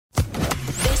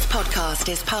podcast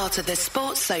is part of the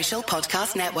Sports Social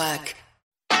Podcast Network.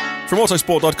 From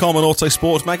Autosport.com and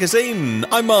Autosport Magazine,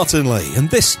 I'm Martin Lee, and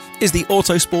this is the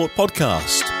Autosport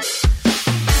Podcast.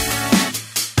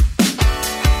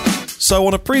 So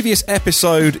on a previous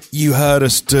episode, you heard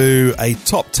us do a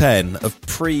top 10 of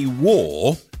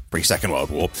pre-Second World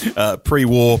War,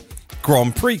 pre-war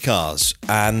Grand Prix cars.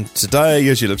 And today,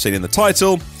 as you'll have seen in the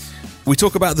title, we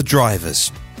talk about the drivers.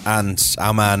 And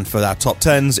our man for our top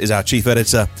 10s is our chief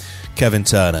editor, Kevin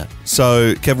Turner.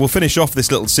 So, Kev, we'll finish off this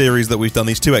little series that we've done,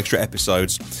 these 2 extra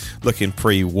episodes, looking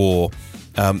pre-war.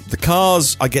 The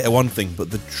cars, I get one thing, but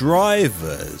the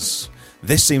drivers,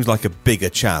 this seems like a bigger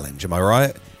challenge, am I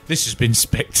right? This has been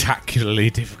spectacularly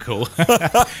difficult.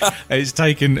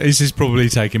 This has probably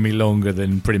taken me longer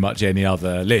than pretty much any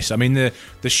other list. I mean,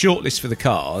 the short list for the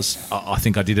cars, I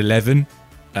think I did 11.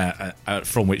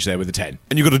 From which there were the 10.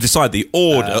 And you've got to decide the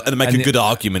order and make a good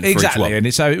argument for each one. Exactly,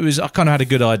 and I kind of had a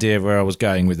good idea of where I was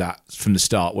going with that from the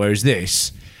start, whereas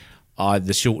this,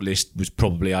 the short list was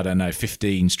probably,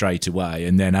 15 straight away,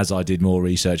 and then as I did more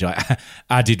research, I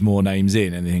added more names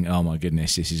in, and I think, oh my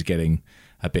goodness, this is getting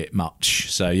a bit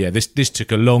much. So yeah, this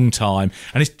took a long time,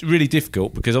 and it's really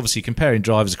difficult because obviously comparing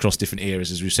drivers across different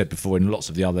eras, as we've said before in lots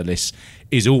of the other lists,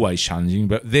 is always challenging,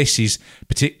 but this is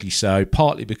particularly so,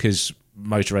 partly because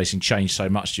motor racing changed so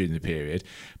much during the period,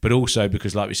 but also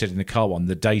because, like we said in the car one,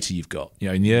 the data you've got,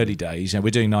 in the early days, we're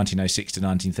doing 1906 to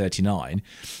 1939,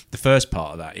 the first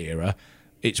part of that era,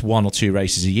 it's 1 or 2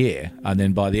 races a year, and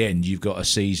then by the end you've got a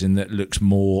season that looks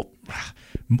more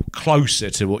closer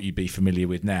to what you'd be familiar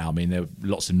with now. I mean, there were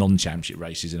lots of non-championship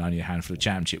races and only a handful of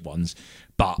championship ones,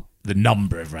 but the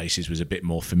number of races was a bit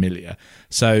more familiar.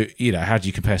 So, how do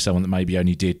you compare someone that maybe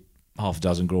only did half a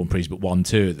dozen Grand Prix but won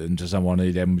 2 of them to someone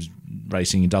who then was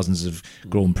racing in dozens of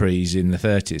Grand Prix in the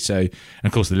 30s? So, and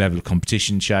of course, the level of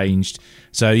competition changed.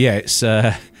 So yeah,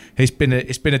 it's been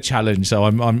a challenge. So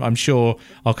I'm sure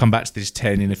I'll come back to this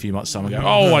 10 in a few months' time and go,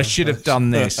 oh, I should have done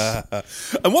this.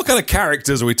 And what kind of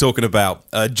characters are we talking about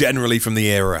generally from the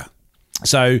era?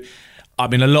 So, I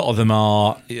mean, a lot of them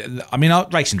are. Our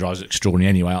racing drivers are extraordinary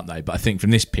anyway, aren't they? But I think from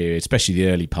this period, especially the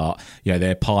early part,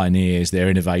 they're pioneers, they're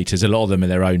innovators. A lot of them are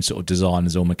their own sort of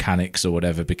designers or mechanics or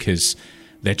whatever because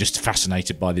they're just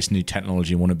fascinated by this new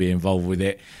technology and want to be involved with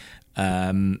it.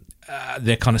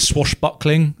 They're kind of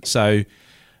swashbuckling. So,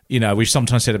 we've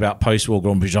sometimes said about post-war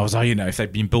Grand Prix drivers, if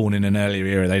they'd been born in an earlier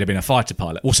era, they'd have been a fighter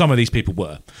pilot. Well, some of these people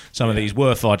were. Some of these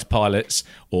were fighter pilots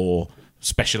or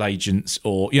special agents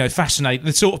or, fascinating,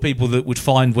 the sort of people that would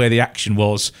find where the action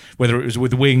was, whether it was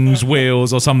with wings,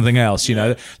 wheels or something else,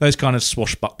 those kind of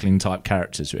swashbuckling type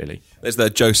characters, really. There's the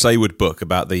Joe Saywood book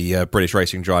about the British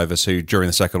racing drivers who, during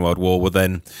the Second World War, were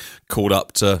then called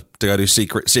up to go do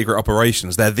secret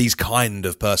operations. They're these kind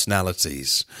of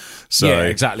personalities. So, yeah,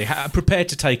 exactly. Prepared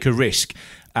to take a risk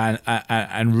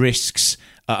and risks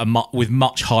with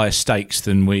much higher stakes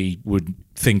than we would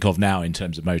think of now in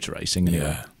terms of motor racing. Anyway.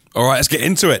 Yeah. All right, let's get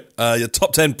into it. Your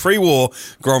top 10 pre-war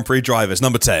Grand Prix drivers.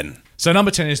 Number 10. So number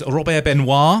 10 is Robert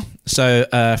Benoit, so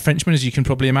Frenchman, as you can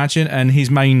probably imagine, and his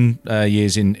main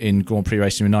years in Grand Prix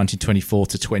racing were 1924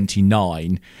 to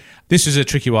 29. This was a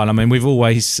tricky one. I mean, we've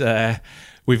always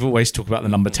talked about the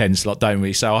number 10 slot, don't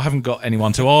we? So I haven't got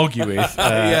anyone to argue with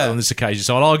on this occasion.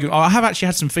 So I'll argue. I have actually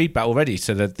had some feedback already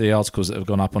to the articles that have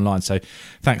gone up online. So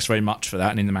thanks very much for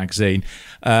that, and in the magazine.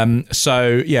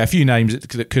 A few names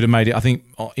that could have made it. I think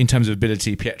in terms of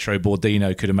ability, Pietro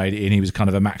Bordino could have made it in. He was kind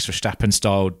of a Max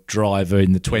Verstappen-style driver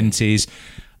in the 20s.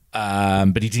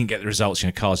 But he didn't get the results.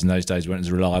 Cars in those days weren't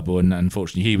as reliable, and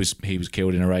unfortunately he was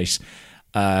killed in a race.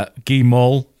 Guy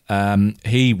Moll.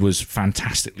 He was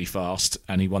fantastically fast,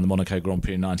 and he won the Monaco Grand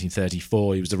Prix in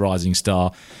 1934. He was the rising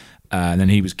star, and then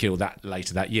he was killed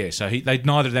later that year. So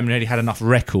neither of them really had enough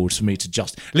records for me to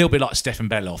just a little bit like Stefan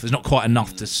Beloff. There's not quite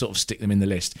enough to sort of stick them in the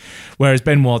list. Whereas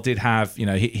Benoit did have,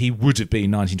 he would have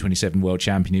been 1927 world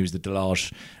champion. He was the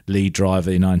Delage lead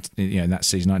driver in that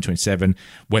season 1927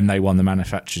 when they won the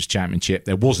Manufacturers' Championship.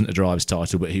 There wasn't a driver's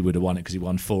title, but he would have won it because he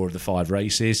won 4 of the 5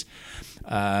 races.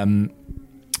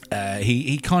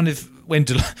 He kind of, when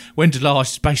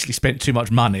Delage basically spent too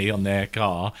much money on their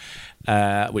car,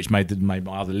 which made my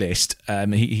other list,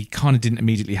 he kind of didn't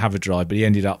immediately have a drive, but he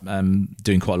ended up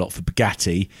doing quite a lot for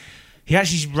Bugatti. He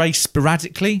actually raced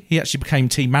sporadically. He actually became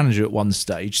team manager at one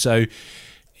stage. So,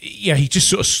 yeah, he just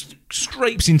sort of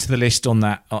scrapes into the list on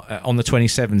that on the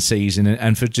 27 season,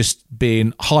 and for just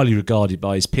being highly regarded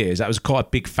by his peers. That was quite a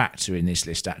big factor in this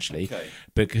list, actually,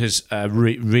 because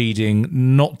reading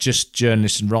not just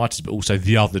journalists and writers, but also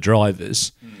the other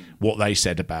drivers, what they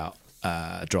said about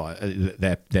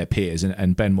their peers,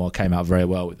 and Benoit came out very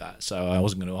well with that. So I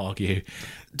wasn't going to argue.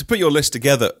 To put your list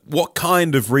together, what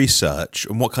kind of research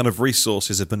and what kind of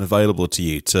resources have been available to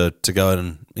you to go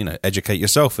and educate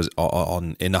yourself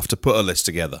on enough to put a list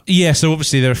together? Yeah, so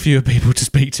obviously there are fewer people to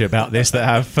speak to about this that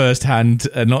have first-hand,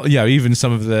 not even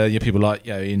some of the people like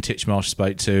Ian Titchmarsh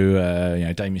spoke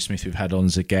to, Damien Smith we've had on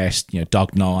as a guest,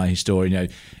 Doug Nye, historian,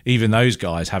 even those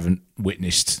guys haven't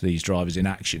witnessed these drivers in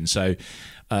action. So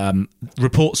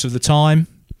reports of the time.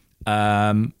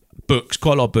 Books,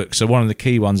 quite a lot of books. So one of the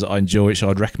key ones that I enjoy, which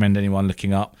I'd recommend anyone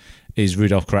looking up, is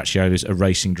Rudolf Caracciolo's A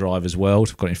Racing Driver's World.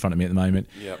 I've got it in front of me at the moment.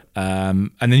 Yep.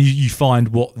 And then you find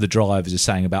what the drivers are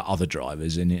saying about other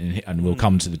drivers, and we'll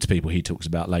come to the people he talks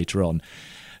about later on.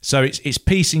 So it's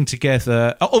piecing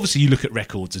together. Obviously, you look at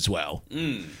records as well,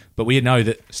 but we know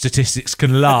that statistics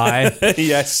can lie.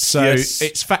 Yes. So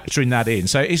it's factoring that in.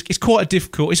 So it's quite a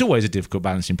difficult. It's always a difficult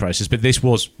balancing process, but this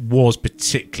was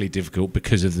particularly difficult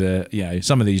because of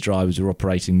some of these drivers were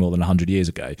operating more than 100 years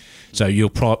ago. So you're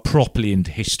properly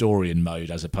into historian mode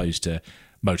as opposed to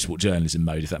motorsport journalism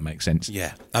mode, if that makes sense.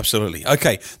 Yeah, absolutely.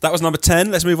 Okay, that was number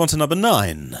 10. Let's move on to number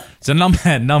 9. So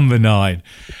number 9,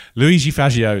 Luigi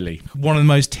Fagioli, one of the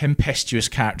most tempestuous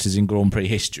characters in Grand Prix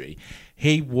history.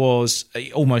 He was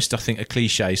almost, I think, a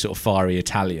cliche sort of fiery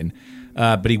Italian,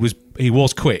 but he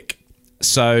was quick.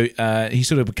 So he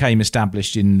sort of became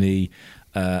established in the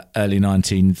early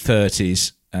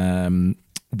 1930s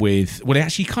he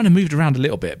actually kind of moved around a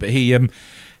little bit, but he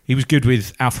was good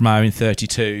with Alfa Romeo in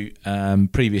 32.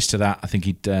 Previous to that, I think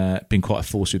he'd been quite a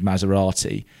force with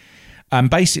Maserati. And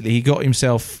basically, he got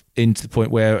himself into the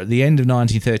point where at the end of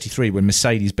 1933, when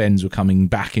Mercedes-Benz were coming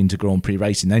back into Grand Prix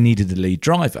racing, they needed a lead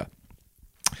driver,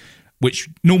 which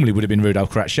normally would have been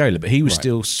Rudolf Caracciolo, but he was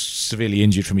still severely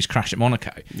injured from his crash at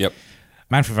Monaco. Yep.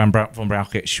 Manfred von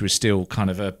Brauchitsch was still kind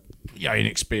of a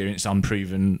inexperienced,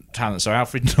 unproven talent. So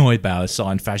Alfred Neubauer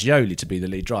signed Fagioli to be the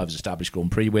lead driver's established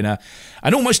Grand Prix winner,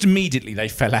 and almost immediately they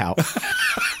fell out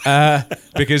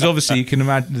because obviously you can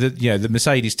imagine that the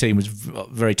Mercedes team was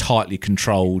very tightly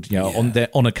controlled.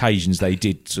 On occasions they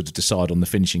did sort of decide on the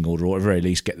finishing order, or at the very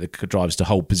least get the drivers to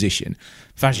hold position.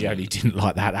 Fagioli didn't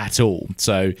like that at all.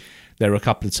 So there were a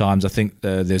couple of times, I think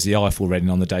there's the Eiffel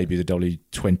Reading on the debut of the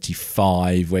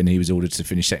W25 when he was ordered to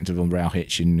finish second to Von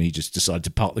Brauchitsch and he just decided to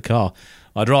park the car.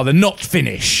 I'd rather not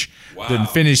finish than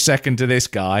finish second to this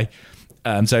guy.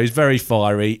 So he's very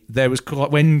fiery. There was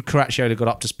when Caracciolo got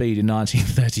up to speed in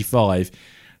 1935,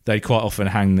 they quite often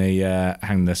hang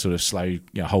the sort of slow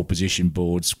hold position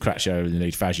boards. Caracciolo in the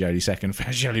lead, Fagioli second.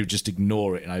 Fagioli would just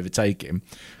ignore it and overtake him.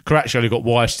 Caracciolo got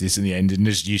wise to this in the end and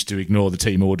just used to ignore the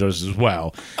team orders as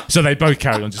well. So they both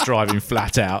carried on just driving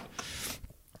flat out.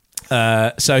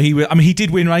 So he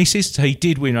did win races. So he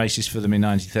did win races for them in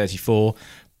 1934,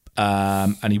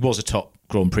 and he was a top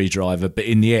Grand Prix driver. But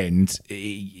in the end,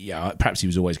 perhaps he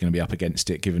was always going to be up against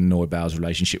it, given Neubauer's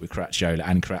relationship with Caracciolo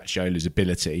and Caracciolo's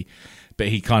ability. But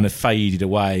he kind of faded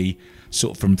away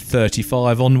sort of from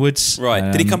 35 onwards. Right.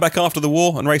 Did he come back after the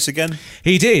war and race again?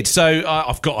 He did. So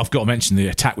I've got to mention the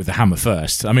attack with the hammer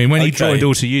first. I mean, when he joined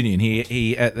Auto Union,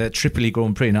 he at the Tripoli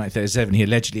Grand Prix in 1937, he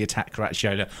allegedly attacked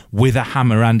Caracciolo with a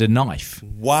hammer and a knife.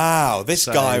 Wow, this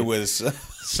guy was...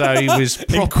 So he was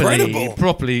properly,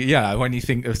 incredible. when you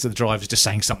think of the drivers just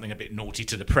saying something a bit naughty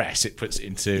to the press, it puts it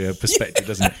into perspective,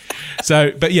 doesn't it?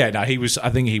 So, but I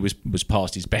think he was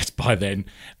past his best by then.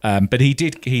 But he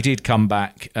did come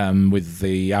back with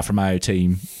the Alfa Romeo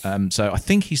team. So I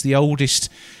think he's the oldest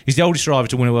driver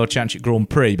to win a World Championship Grand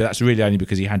Prix, but that's really only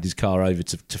because he handed his car over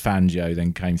to Fangio,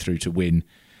 then came through to win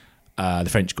the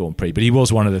French Grand Prix. But he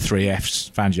was one of the three Fs,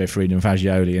 Fangio, Friedman,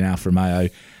 Fagioli and Alfa Romeo.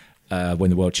 When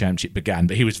the World Championship began,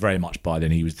 but he was very much by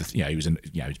then. He was he was a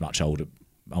much older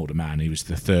man. He was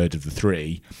the third of the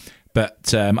three,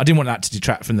 but I didn't want that to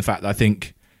detract from the fact that I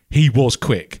think he was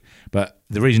quick. But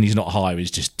the reason he's not higher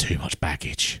is just too much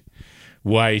baggage.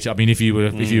 If you were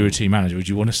a team manager, would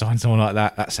you want to sign someone like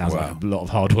that? That sounds like a lot of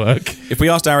hard work. If we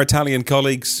asked our Italian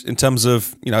colleagues in terms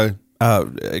of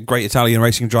great Italian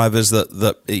racing drivers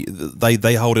that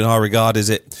they hold in high regard,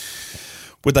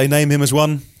 would they name him as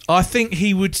one? I think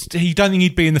he would. Don't think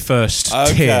he'd be in the first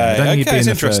tier. I don't think he'd be in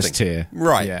the first tier.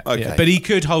 Right. Yeah, okay. Yeah. But he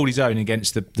could hold his own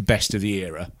against the best of the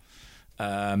era.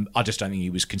 I just don't think he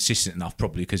was consistent enough,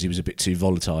 probably because he was a bit too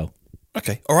volatile.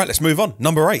 Okay. All right. Let's move on.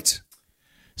 Number 8.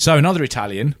 So another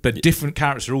Italian, but different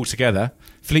character altogether.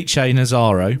 Felice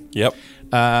Nazzaro. Yep.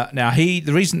 Now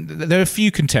the reason there are a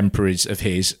few contemporaries of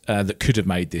his that could have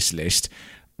made this list,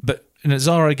 but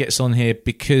Nazzaro gets on here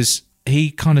because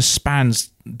he kind of spans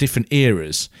different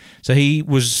eras. So he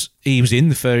was in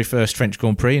the very first French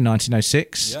Grand Prix in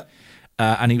 1906. Yeah.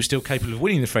 and he was still capable of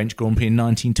winning the French Grand Prix in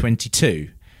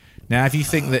 1922. Now, if you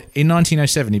think that in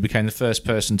 1907 he became the first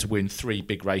person to win 3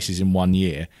 big races in 1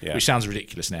 year, which sounds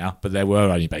ridiculous now, but there were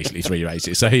only basically 3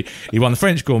 races. So he won the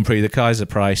French Grand Prix, the Kaiser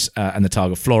Prix, and the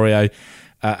Targa Florio.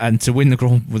 And to win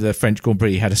the French Grand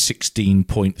Prix, he had a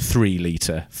 16.3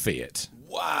 litre Fiat.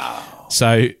 Wow!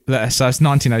 So that's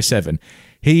 1907.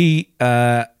 He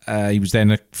was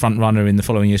then a front runner in the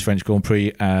following year's French Grand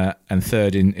Prix and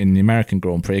third in the American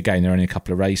Grand Prix. Again, there were only a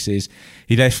couple of races.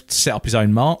 He left to set up his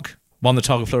own mark. Won the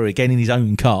Targa Florio again in his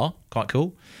own car. Quite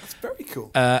cool. That's very cool.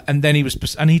 And then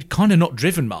he'd kind of not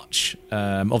driven much.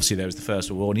 Obviously, there was the First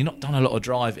World War, and he'd not done a lot of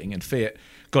driving. And Fiat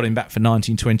got him back for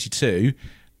 1922,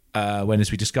 when,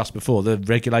 as we discussed before, the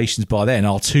regulations by then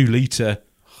are 2 litre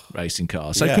racing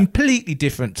cars. So completely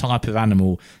different type of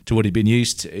animal to what he'd been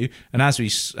used to. And as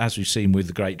we've seen with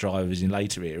the great drivers in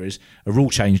later eras, a rule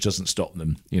change doesn't stop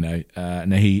them.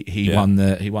 And he won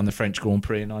the French Grand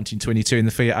Prix in 1922 in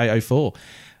the Fiat 804.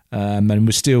 And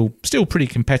was still pretty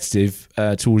competitive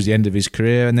towards the end of his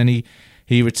career, and then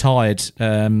he retired.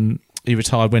 He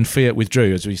retired when Fiat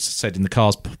withdrew, as we said in the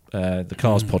Cars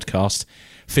podcast.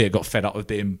 Fiat got fed up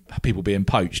with people being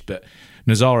poached, but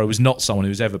Nazzaro was not someone who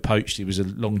was ever poached. He was a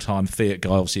long-time Fiat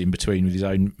guy, obviously in between with his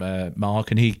own mark,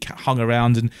 and he hung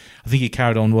around, and I think he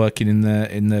carried on working in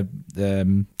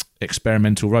the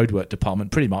experimental roadwork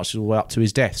department pretty much all the way up to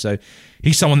his death. So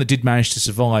he's someone that did manage to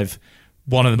survive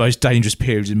one of the most dangerous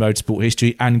periods in motorsport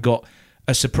history and got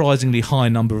a surprisingly high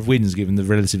number of wins given the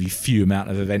relatively few amount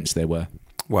of events there were.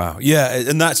 Wow. Yeah,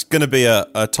 and that's going to be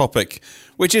a topic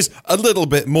which is a little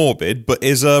bit morbid, but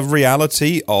is a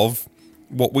reality of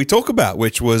what we talk about,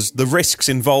 which was the risks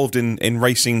involved in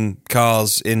racing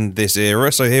cars in this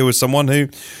era. So here was someone who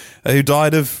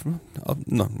died of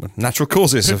natural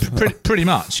causes. Pretty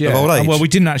much, yeah. Of old age. Well, we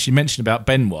didn't actually mention about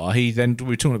Benoit. We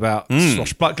were talking about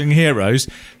swashbuckling heroes.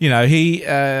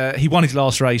 He won his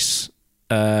last race,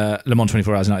 Le Mans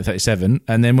 24 Hours in 1937,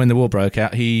 and then when the war broke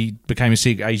out, he became a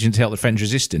secret agent to help the French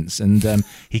resistance, and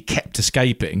he kept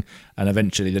escaping, and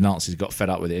eventually the Nazis got fed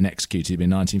up with it and executed him in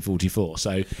 1944.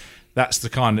 So that's the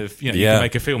kind of, you can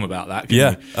make a film about that.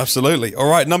 Yeah, absolutely. All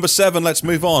right, number 7, let's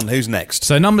move on. Who's next?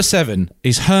 So number 7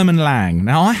 is Hermann Lang.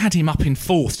 Now, I had him up in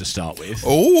 4th to start with.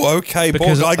 Oh, okay,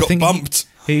 because I got bumped.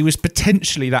 He was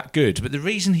potentially that good, but the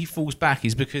reason he falls back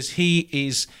is because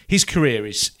his career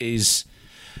is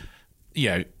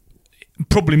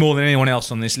probably more than anyone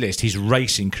else on this list, his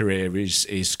racing career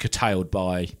is curtailed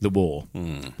by the war,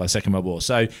 by the Second World War.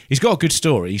 So he's got a good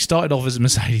story. He started off as a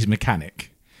Mercedes mechanic.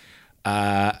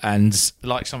 And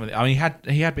like he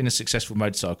had been a successful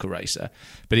motorcycle racer,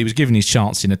 but he was given his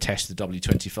chance in a test of the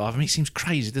W25. I mean, it seems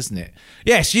crazy, doesn't it?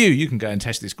 Yes, you can go and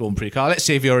test this Grand Prix car. Let's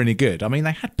see if you're any good. I mean,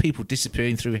 they had people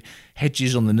disappearing through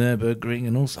hedges on the Nürburgring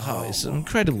and also it's some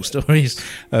incredible stories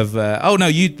of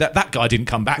that guy didn't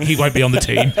come back. He won't be on the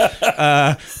team.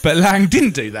 But Lang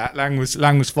didn't do that. Lang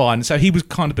was fine. So he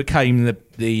became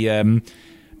the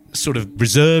sort of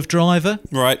reserve driver,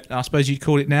 right? I suppose you'd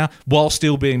call it now, while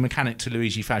still being mechanic to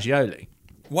Luigi Fagioli.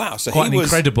 Wow, so quite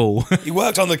incredible. He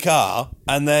worked on the car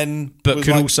and then, but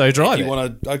could also drive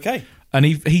it. Okay. And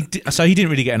he didn't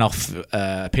really get enough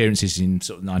appearances in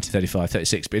sort of 1935,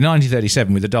 36. But in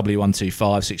 1937, with the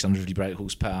W125 650 brake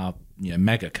horsepower,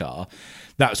 mega car,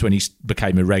 that's when he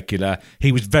became a regular.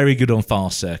 He was very good on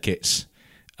fast circuits.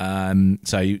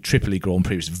 So Tripoli Grand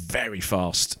Prix was very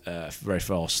fast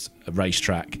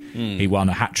racetrack. He won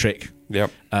a hat trick.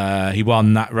 Yep. He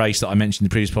won that race that I mentioned in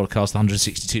the previous podcast, the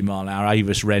 162 mile an hour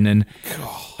Avis Rennen.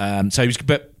 So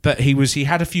he he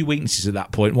had a few weaknesses at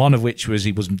that point. One of which was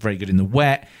he wasn't very good in the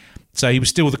wet. So he was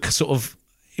still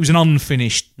he was an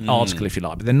unfinished article, if you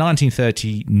like. But then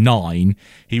 1939,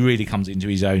 he really comes into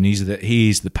his own. He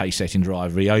is the pace-setting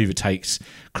driver. He overtakes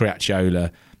Cracchiola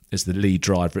as the lead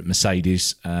driver at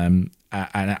Mercedes, and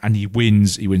he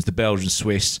wins. He wins the Belgian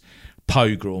Swiss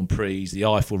Pau Grand Prix, the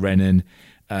Eiffel Rennen,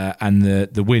 and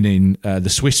the winning the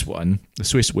Swiss win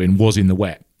was in the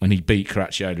wet when he beat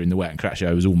Cracchiola in the wet, and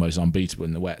Cracchiola was almost unbeatable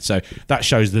in the wet. So that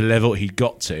shows the level he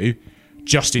got to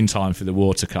just in time for the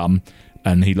war to come,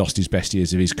 and he lost his best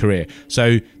years of his career.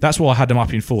 So that's why I had him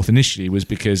up in 4th initially, was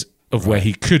because of where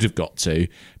he could have got to.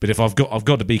 But if I've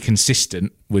got to be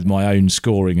consistent with my own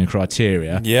scoring and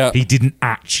criteria, he didn't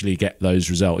actually get those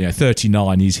results.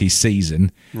 39 is his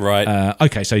season. Right.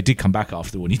 Okay, so he did come back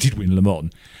after the one. He did win Le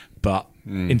Mans. But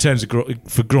in terms of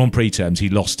for Grand Prix terms, he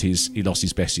lost his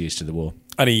best years to the war.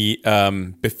 And he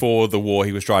before the war,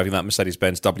 he was driving that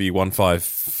Mercedes-Benz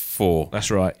W154 4. That's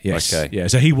right. Yes. Okay. Yeah.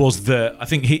 So he was I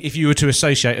think if you were to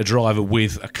associate a driver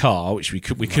with a car, which we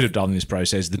could have done in this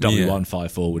process, the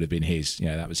W154 would have been his.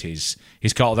 Yeah, that was his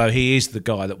car. Although he is the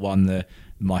guy that won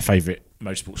my favourite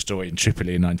motorsport story in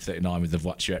Tripoli in 1939 with the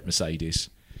Voiturette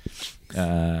Mercedes.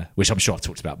 Which I'm sure I've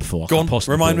talked about before. Go on,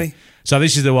 remind me. So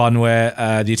this is the one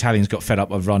where the Italians got fed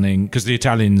up of running, because the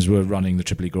Italians were running the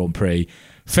Tripoli Grand Prix,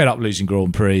 fed up losing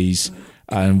Grand Prix,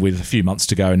 and with a few months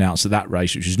to go, announced that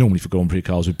race, which is normally for Grand Prix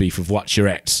cars, would be for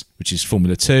Voiturettes, which is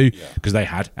Formula 2, because they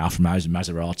had Alfa Romeos and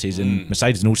Maseratis and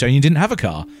Mercedes, and also you didn't have a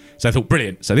car. So I thought,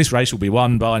 brilliant. So this race will be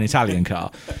won by an Italian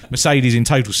car. Mercedes, in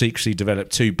total secrecy,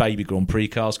 developed 2 baby Grand Prix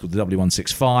cars called the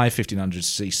W165,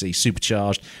 1500cc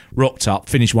supercharged, rocked up,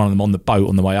 finished one of them on the boat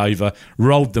on the way over,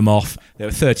 rolled them off. There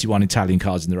were 31 Italian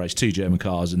cars in the race, 2 German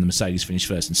cars, and the Mercedes finished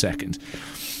first and second.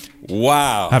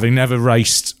 Wow. Having never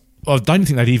raced... I don't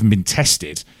think they'd even been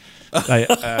tested.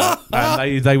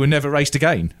 And they were never raced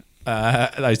again,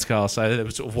 those cars. So they were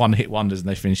sort of one-hit wonders, and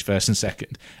they finished first and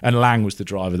second. And Lang was the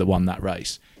driver that won that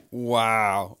race.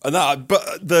 Wow. And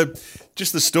the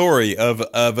story of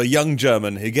a young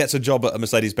German who gets a job at a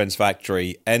Mercedes-Benz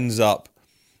factory, ends up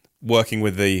working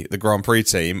with the Grand Prix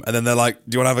team, and then they're like,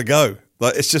 do you want to have a go?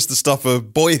 Like, it's just the stuff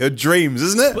of boyhood dreams,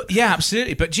 isn't it? Yeah,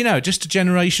 absolutely. But, just a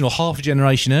generation or half a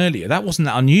generation earlier, that wasn't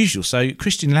that unusual. So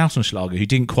Christian Lautenschlager, who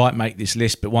didn't quite make this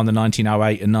list but won the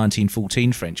 1908 and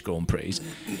 1914 French Grand Prix,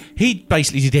 he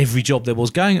basically did every job there was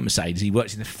going at Mercedes. He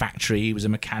worked in the factory, he was a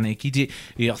mechanic, I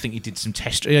think he did some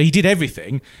test... he did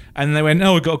everything. And they went,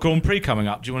 we've got a Grand Prix coming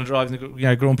up. Do you want to drive in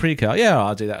the Grand Prix car? Yeah,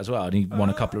 I'll do that as well. And he won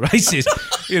a couple of races.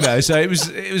 So it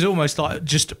was almost like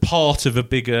just part of a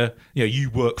bigger...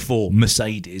 you work for Mercedes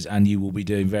and you will be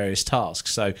doing various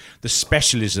tasks. So the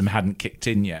specialism hadn't kicked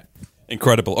in yet.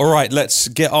 Incredible. All right, let's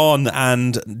get on.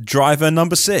 And driver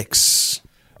number 6.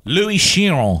 Louis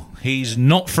Chiron. He's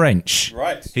not French.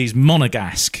 Right. He's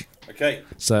Monegasque. Okay.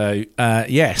 So,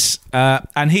 yes.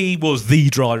 And he was the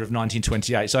driver of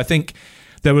 1928. So I think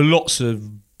there were lots of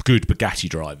good Bugatti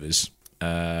drivers.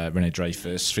 René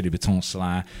Dreyfus, Philippe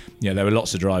Toncelin. There were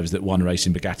lots of drivers that won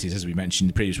racing Bugattis, as we mentioned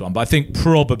in the previous one. But I think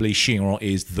probably Chiron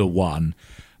is the one.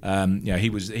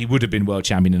 He would have been world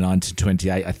champion in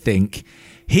 1928. I think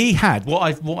he had what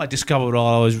I discovered while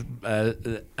I was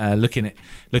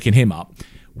looking him up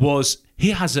was he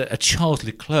has a Charles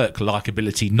Leclerc-like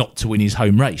ability not to win his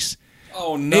home race.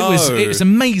 Oh no! It was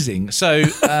amazing. So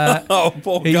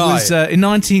poor he guy. was in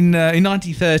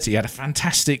 1930. He had a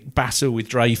fantastic battle with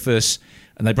Dreyfus,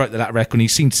 and they broke the lap record. And he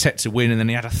seemed set to win, and then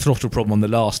he had a throttle problem on the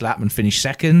last lap and finished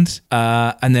second.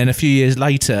 And then a few years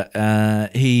later,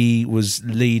 he was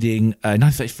leading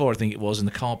 1934, I think it was, and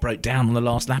the car broke down on the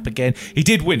last lap again. He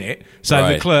did win it, so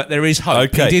Right. Leclerc, there is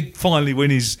hope. Okay. He did finally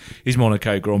win his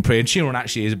Monaco Grand Prix, and Chiron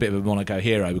actually is a bit of a Monaco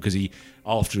hero because he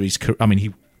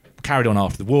carried on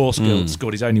after the war,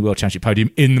 scored his only World Championship podium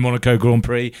in the Monaco Grand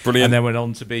Prix. Brilliant. And then went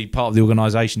on to be part of the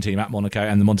organisation team at Monaco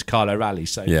and the Monte Carlo Rally.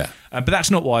 So, yeah. But that's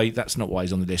not why he's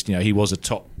on the list. He was a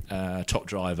top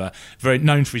driver, very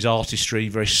known for his artistry,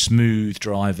 very smooth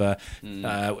driver.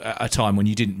 At a time when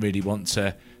you didn't really want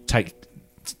to take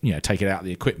it out of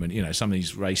the equipment. Some of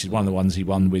these races, one of the ones he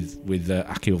won with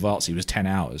Akil Varzi was 10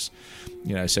 hours.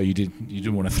 So you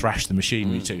didn't want to thrash the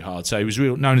machinery too hard. So he was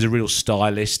known as a real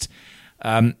stylist.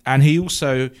 And he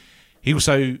also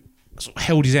sort of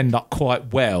held his end up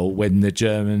quite well when the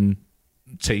German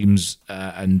teams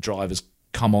and drivers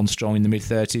come on strong in the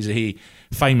mid-30s. He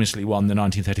famously won the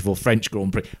 1934 French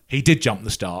Grand Prix. He did jump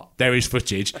the start. There is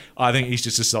footage. I think he's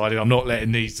just decided, I'm not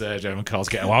letting these German cars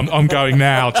get away. I'm going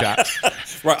now, chap.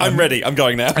 Right, I'm ready. I'm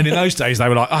going now. And in those days, they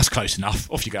were like, that's close enough.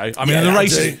 Off you go. I mean,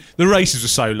 the races were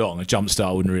so long, a jump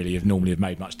start wouldn't really have normally have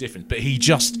made much difference. But he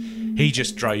just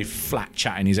drove flat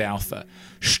chat in his Alpha,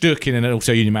 stuck in, and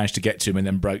also you managed to get to him and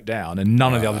then broke down. And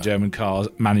none of the other German cars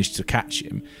managed to catch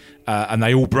him. And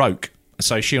they all broke.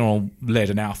 So Chiron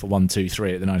led an Alpha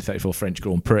 1-2-3 at the 1934 French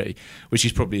Grand Prix, which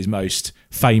is probably his most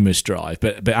famous drive.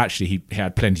 But actually, he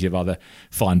had plenty of other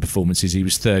fine performances. He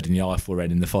was third in the Eiffel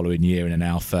in the following year in an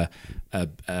Alpha,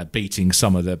 beating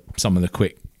some of the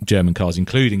quick German cars,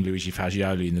 including Luigi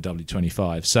Fagioli in the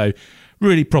W25. So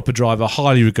really proper driver,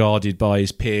 highly regarded by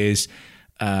his peers.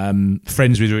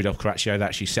 Friends with Rudolf Caracciolo. They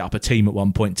actually set up a team at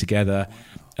one point together.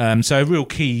 So a real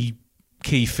key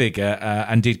figure,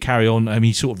 and did carry on.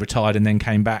 He sort of retired and then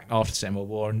came back after the Second World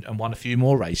War and won a few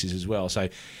more races as well. So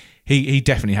he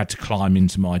definitely had to climb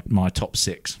into my top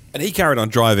 6. And he carried on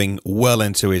driving well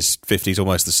into his 50s,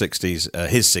 almost the 60s,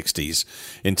 his 60s,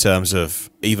 in terms of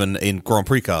even in Grand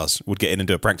Prix cars, would get in and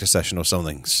do a practice session or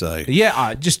something. So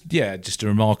just a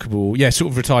remarkable,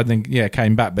 sort of retired and then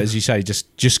came back. But as you say,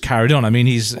 just carried on. I mean,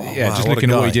 he's just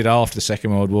looking at what he did after the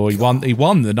Second World War. He won the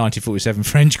 1947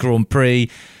 French Grand Prix.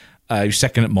 He was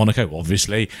second at Monaco,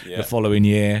 obviously, the following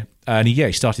year, and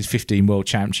he started 15 World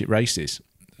Championship races.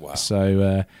 Wow.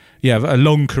 So, a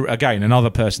long career. Again,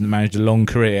 another person that managed a long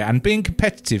career and being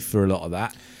competitive for a lot of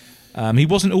that. He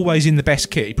wasn't always in the best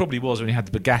kit. He probably was when he had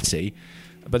the Bugatti,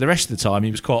 but the rest of the time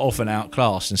he was quite often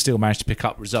outclassed and still managed to pick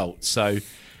up results. So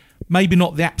maybe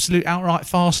not the absolute outright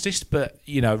fastest, but,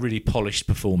 a really polished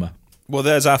performer. Well,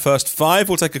 there's our first 5.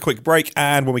 We'll take a quick break,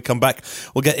 and when we come back,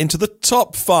 we'll get into the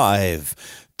top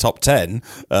 5, top 10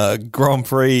 Grand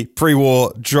Prix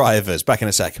pre-war drivers. Back in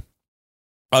a sec.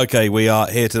 Okay, we are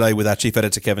here today with our chief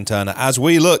editor, Kevin Turner, as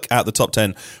we look at the top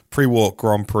 10 pre-war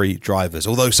Grand Prix drivers.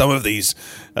 Although some of these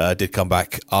did come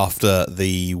back after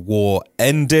the war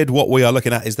ended, what we are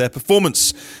looking at is their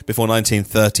performance before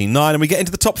 1939. And we get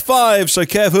into the top 5. So,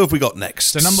 Kev, who have we got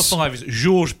next? So, number 5 is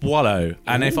Georges Boileau.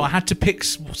 And if I had to pick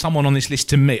someone on this list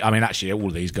to me, I mean, actually, all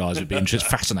of these guys would be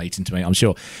fascinating to me, I'm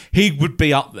sure. He would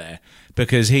be up there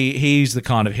because he's the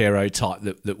kind of hero type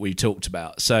that we talked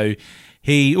about. So,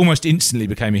 he almost instantly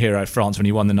became a hero of France when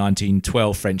he won the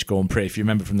 1912 French Grand Prix. If you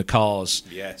remember from the Cars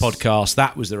podcast,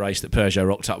 that was the race that Peugeot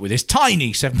rocked up with his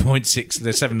tiny 7.6,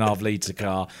 the 7.5 litre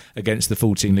car against the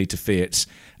 14 litre Fiats,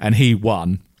 and he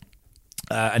won.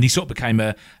 And he sort of became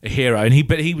a hero.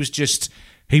 But he was just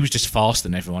faster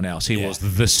than everyone else. He was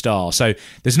the star. So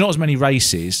there's not as many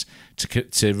races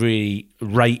to really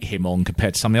rate him on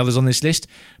compared to some of the others on this list.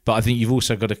 But I think you've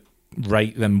also got to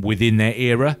rate them within their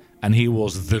era, and he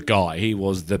was the guy. He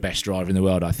was the best driver in the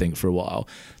world, I think, for a while.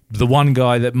 The one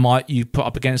guy that you put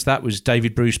up against that was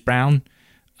David Bruce Brown,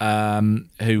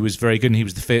 who was very good, and he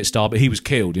was the Fiat star, but he was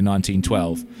killed in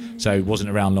 1912, so he wasn't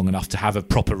around long enough to have a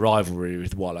proper rivalry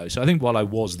with Boileau. So I think Boileau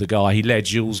was the guy. He led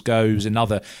Jules Gau's,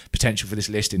 another potential for this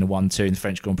list, in the 1-2 in the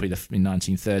French Grand Prix in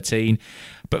 1913.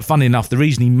 But funnily enough, the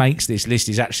reason he makes this list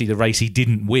is actually the race he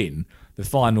didn't win. The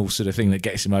final sort of thing that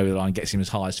gets him over the line, gets him as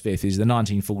high as 5th, is the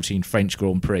 1914 French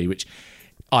Grand Prix, which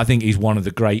I think is one of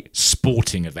the great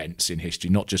sporting events in history,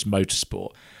 not just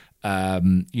motorsport.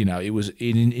 It was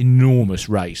an enormous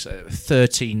race,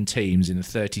 13 teams in a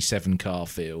 37-car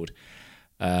field,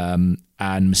 and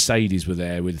Mercedes were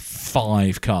there with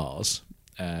 5 cars.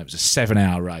 It was a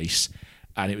 7-hour race,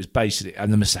 and it was basically,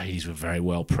 and the Mercedes were very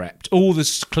well prepped. All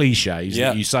the cliches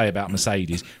that you say about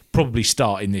Mercedes probably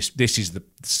start in this. This is the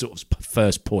sort of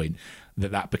first point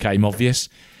that became obvious,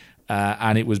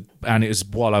 and it was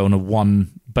Boileau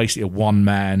on basically a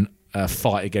one-man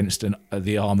fight against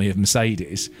the army of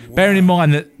Mercedes. Wow. Bearing in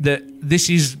mind that this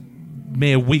is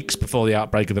mere weeks before the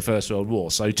outbreak of the First World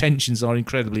War, so tensions are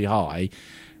incredibly high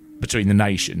between the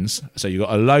nations. So you've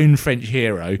got a lone French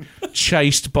hero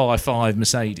chased by 5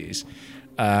 Mercedes.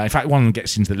 In fact, one of them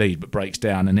gets into the lead but breaks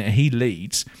down, and he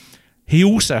leads. He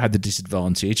also had the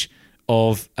disadvantage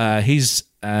of his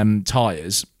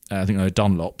tyres, I think they were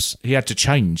Dunlops. He had to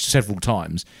change several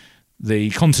times.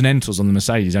 The Continentals on the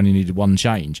Mercedes only needed 1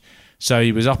 change. So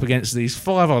he was up against these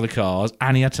 5 other cars,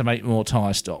 and he had to make more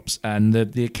tyre stops. And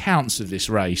the accounts of this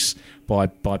race by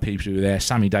people who were there,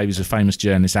 Sammy Davies, a famous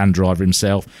journalist and driver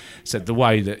himself, said the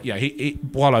way that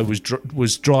Boileau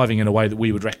was driving in a way that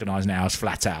we would recognise now as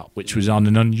flat out, which was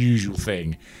an unusual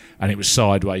thing, and it was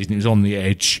sideways and it was on the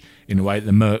edge in a way that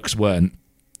the Mercs weren't.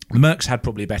 The Mercs had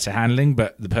probably better handling,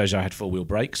 but the Peugeot had 4-wheel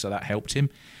brakes, so that helped him.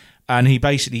 And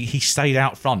he stayed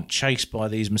out front, chased by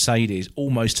these Mercedes,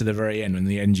 almost to the very end when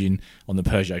the engine on the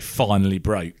Peugeot finally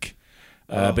broke.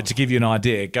 But to give you an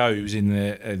idea, Gau's in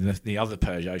the other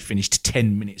Peugeot finished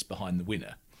 10 minutes behind the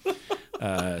winner.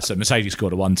 So Mercedes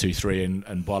scored a 1-2-3,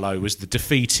 and Boileau was the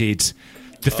defeated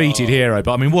hero.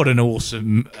 But I mean, what an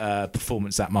awesome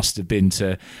performance that must have been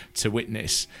to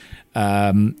witness.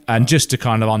 And just to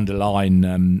kind of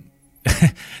underline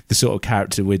the sort of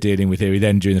character we're dealing with here, he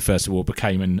then during the First World War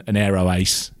became an aero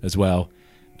ace as well.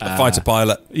 A fighter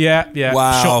pilot. Yeah.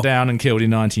 Wow. Shot down and killed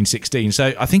in 1916.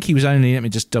 So I think he was only, let me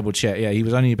just double check. Yeah, he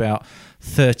was only about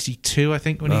 32, I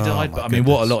think, when he died. But I mean,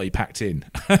 what a lot he packed in.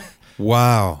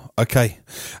 Wow. Okay.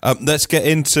 Let's get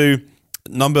into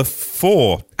number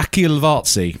 4. Achille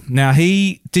Varzi. Now,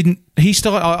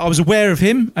 I was aware of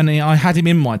him, and I had him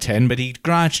in my 10, but he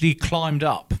gradually climbed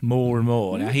up more and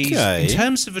more. Now, in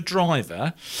terms of a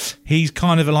driver, he's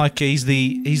kind of he's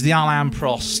the Alain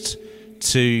Prost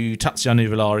to Tiziano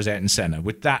Villara's Ayrton Senna,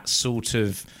 with that sort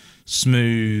of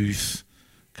smooth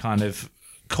kind of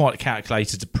quite a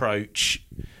calculated approach.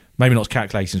 Maybe not as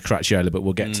calculated as Caracciola, but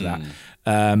we'll get to that.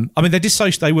 I mean, they did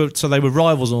they were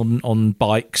rivals on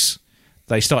bikes.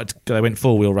 They went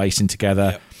 4-wheel racing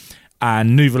together,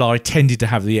 and Nuvolari tended to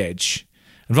have the edge.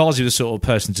 And Varzi was the sort of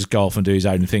person to just go off and do his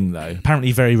own thing, though. Apparently,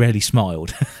 he very rarely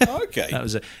smiled. Okay,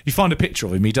 you find a picture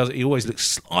of him. He always looks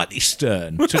slightly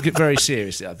stern. Took it very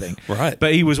seriously, I think. Right,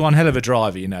 but he was one hell of a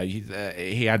driver. You know,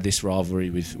 he had this rivalry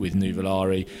with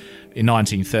Nuvolari. In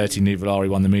 1930, Nuvolari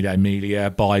won the Mille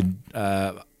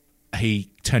Miglia.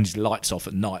 He turned his lights off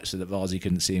at night so that Varzi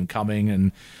couldn't see him coming,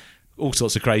 and all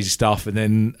sorts of crazy stuff. And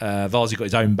then Varzi got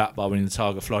his own back by winning the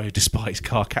Targa Florio, despite his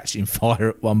car catching fire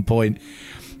at one point.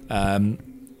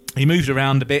 He moved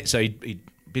around a bit, so he'd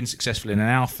been successful in an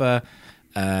Alfa.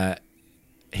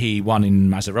 He won in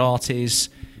Maseratis.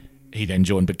 He then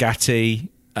joined Bugatti,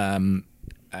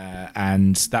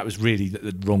 and that was really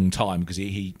the wrong time because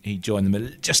he joined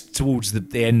them just towards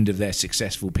the end of their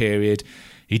successful period.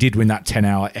 He did win that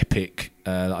 10-hour epic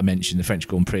that I mentioned, the French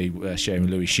Grand Prix, sharing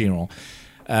with Louis Chiron.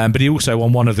 But he also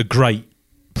won one of the great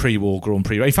pre-war Grand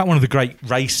Prix. In fact, one of the great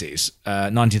races,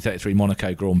 1933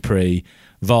 Monaco Grand Prix,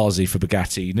 Varzi for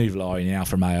Bugatti, Nuvolari in the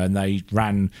Alfa Romeo, and they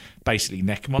ran basically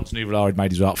neck. Once Nuvolari had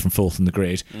made his way up from fourth on the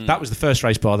grid. That was the first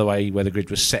race, by the way, where the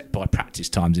grid was set by practice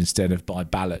times instead of by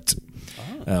ballot,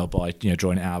 by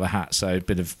drawing it out of a hat. So a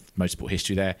bit of motorsport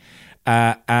history there.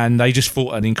 And they just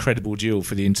fought an incredible duel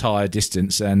for the entire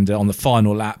distance. And on the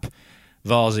final lap,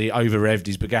 Varzi over-revved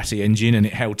his Bugatti engine and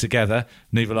it held together.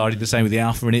 Nuvolari did the same with the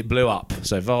Alfa and it blew up.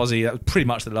 So Varzi, that was pretty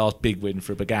much the last big win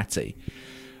for Bugatti.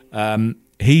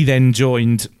 He then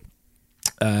joined,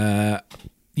 so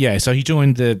he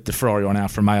joined the Ferrari on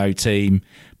Alfa Romeo team,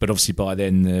 but obviously by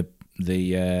then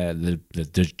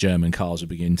the German cars would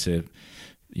begin to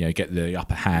get the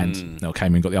upper hand.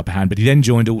 Came and got the upper hand, but he then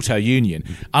joined Auto Union.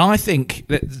 And I think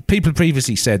that people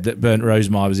previously said that Bernd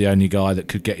Rosemeyer was the only guy that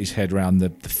could get his head around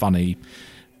the funny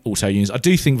Auto Unions. I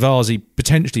do think Varzi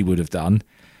potentially would have done.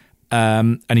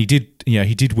 And he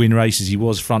did win races. He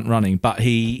was front running, but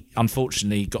he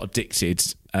unfortunately got addicted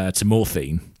to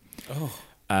morphine,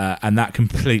 and that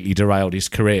completely derailed his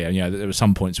career. There were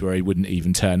some points where he wouldn't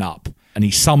even turn up, and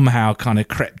he somehow kind of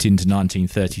crept into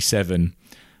 1937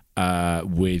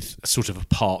 with sort of a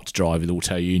part drive with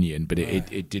Auto Union, but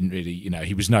it didn't really.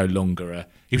 He was no longer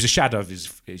he was a shadow of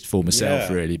his former self,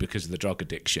 really, because of the drug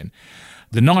addiction.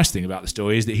 The nice thing about the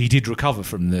story is that he did recover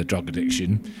from the drug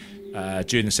addiction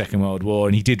during the Second World War,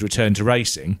 and he did return to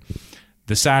racing.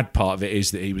 The sad part of it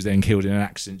is that he was then killed in an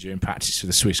accident during practice for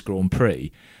the Swiss Grand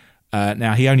Prix.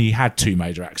 Now, he only had 2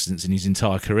 major accidents in his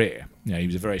entire career. He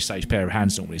was a very safe pair of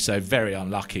hands normally, so very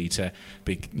unlucky to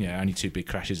be, only 2 big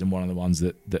crashes and one of the ones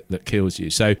that kills you.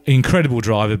 So, incredible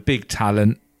driver, big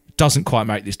talent, doesn't quite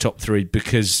make this top 3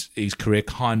 because his career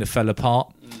kind of fell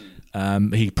apart.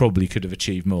 He probably could have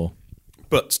achieved more.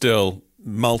 But still,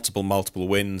 multiple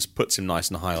wins, puts him nice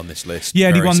and high on this list. Yeah,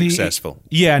 and he won successful.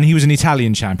 And he was an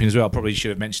Italian champion as well. I probably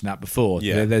should have mentioned that before.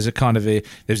 Yeah. There's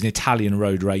an Italian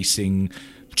road racing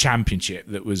championship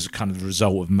that was kind of the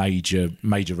result of major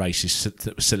races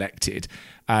that were selected,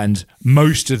 and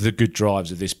most of the good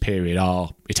drivers of this period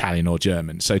are Italian or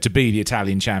German. So to be the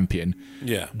Italian champion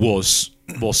was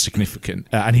significant,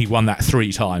 and he won that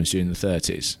 3 times during the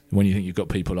 30s. When you think you've got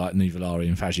people like Nuvolari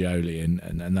and Fagioli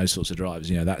and those sorts of drivers,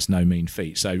 that's no mean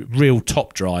feat. So real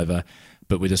top driver,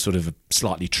 but with a sort of a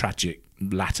slightly tragic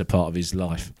latter part of his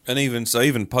life. And even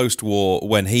post-war,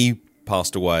 when he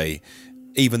passed away,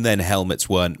 even then helmets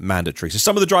weren't mandatory. So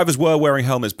some of the drivers were wearing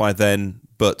helmets by then,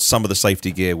 but some of the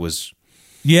safety gear was.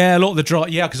 Yeah, a lot of the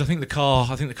because I think the car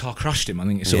crushed him. I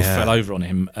think it sort of fell over on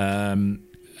him.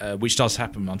 Which does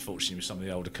happen, unfortunately, with some of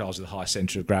the older cars with a high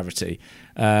centre of gravity.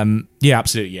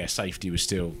 Absolutely. Yeah, safety was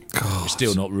still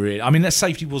not really. I mean, that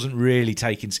safety wasn't really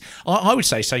taken. I would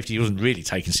say safety wasn't really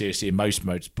taken seriously in most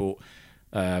motorsport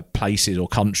places or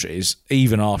countries,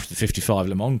 even after the 55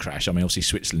 Le Mans crash. I mean, obviously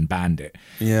Switzerland banned it,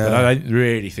 but I don't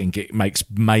really think it makes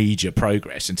major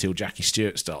progress until Jackie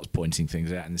Stewart starts pointing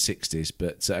things out in the 60s.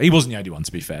 But he wasn't the only one,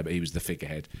 to be fair, but he was the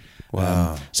figurehead.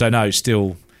 Wow. So no,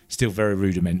 still very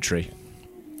rudimentary.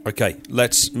 Okay,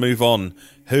 let's move on.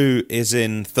 Who is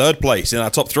in third place in our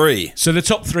top 3? So the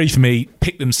top 3 for me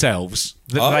pick themselves.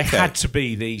 They had to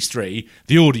be these 3.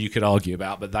 The order you could argue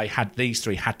about, but these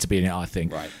 3 had to be in it, I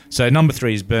think. Right. So number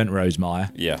 3 is Bernd Rosemeyer.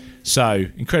 Yeah. So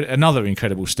another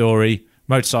incredible story.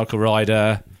 Motorcycle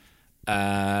rider,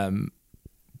 never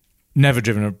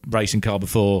driven a racing car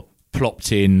before,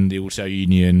 plopped in the Auto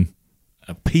Union.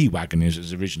 A P-Wagon as it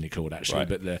was originally called, actually,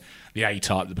 but the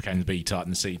A-type that became the B-type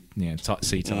and the C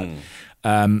type.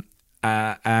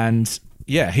 And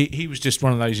he was just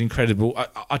one of those incredible.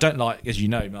 I don't like, as you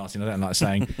know, Martin, I don't like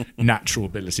saying natural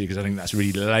ability because I think that's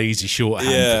really lazy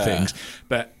shorthand for things.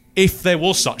 But if there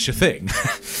was such a thing,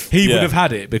 he would have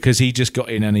had it because he just got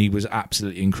in and he was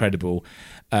absolutely incredible.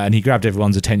 And he grabbed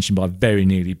everyone's attention by very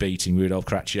nearly beating Rudolf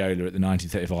Cracchiola at the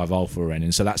 1935 Alpha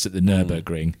Rennen. So that's at the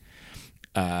Nürburgring.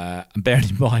 And bearing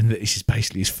in mind that this is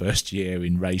basically his first year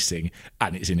in racing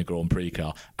and it's in a Grand Prix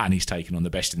car and he's taken on the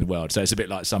best in the world. So it's a bit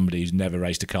like somebody who's never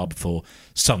raced a car before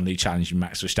suddenly challenging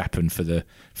Max Verstappen for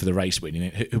the race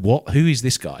winning. Who is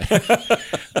this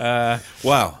guy?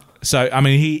 Wow. So I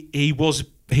mean he was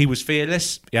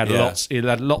fearless. He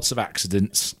had lots of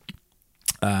accidents.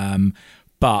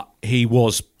 But he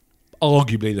was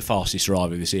arguably the fastest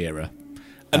driver of this era.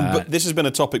 But this has been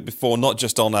a topic before, not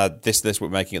just on this list we're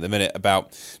making at the minute,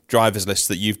 about drivers' lists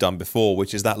that you've done before,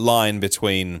 which is that line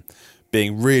between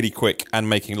being really quick and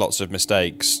making lots of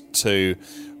mistakes to,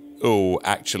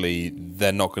 actually,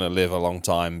 they're not going to live a long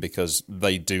time because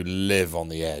they do live on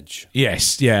the edge.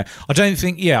 Yes, yeah. I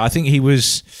think he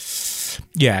was...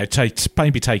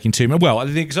 maybe taking too much. Well,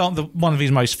 the example, one of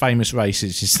his most famous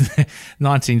races is the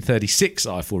 1936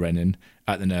 Eifel Rennen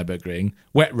at the Nürburgring.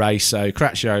 Wet race, so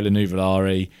Cracchiola,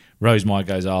 Nuvolari, Rosemeyer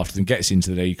goes after them, gets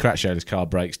into the lead. Cracchiola's car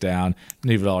breaks down.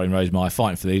 Nuvolari and Rosemeyer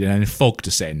fighting for the lead, and then fog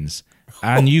descends.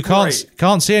 And you can't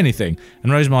see anything.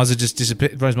 And Rosemeyer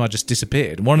just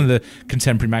disappeared. One of the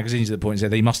contemporary magazines at the point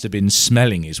said he must have been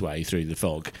smelling his way through the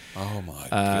fog. Oh my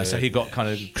god! So he got kind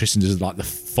of christened as like the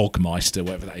Fogmeister,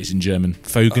 whatever that is in German.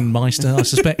 Fogenmeister, I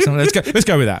suspect. Let's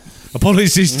go with that.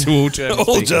 Apologies to all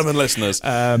German German listeners.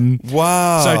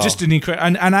 Wow! So just an incredible,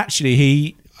 and actually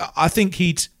he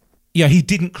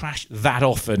didn't crash that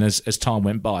often as time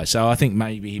went by. So I think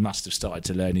maybe he must have started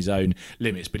to learn his own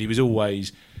limits. But he was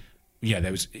always.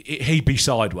 He'd be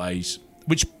sideways,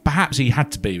 which perhaps he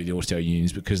had to be with the auto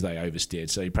unions because they oversteered.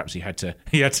 So perhaps he had to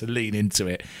lean into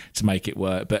it to make it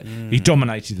work. But he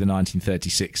dominated the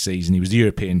 1936 season. He was the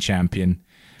European champion.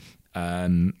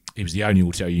 He was the only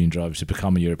auto union driver to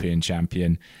become a European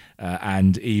champion.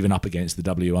 And even up against the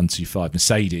W125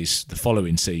 Mercedes the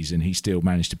following season, he still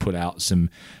managed to pull out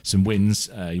some wins.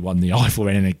 He won the Eifel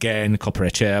Rennen again, Coppa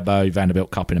Acerbo,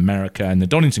 Vanderbilt Cup in America, and the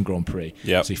Donington Grand Prix.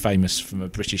 Yep. So famous from a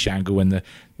British angle when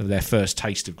their first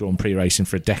taste of Grand Prix racing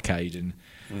for a decade and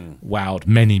wowed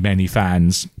many, many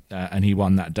fans. And he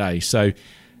won that day. So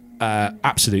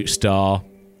absolute star.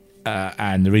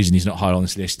 And the reason he's not high on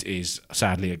this list is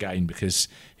sadly again because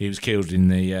he was killed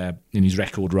in his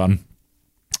record run.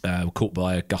 Caught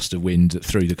by a gust of wind that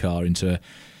threw the car into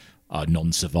a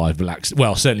non-survivable accident.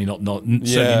 Well, certainly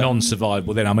certainly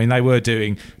non-survivable. Then I mean, they were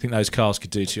doing. I think those cars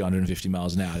could do 250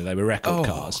 miles an hour. They were record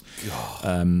cars.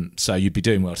 So you'd be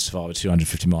doing well to survive a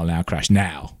 250 mile an hour crash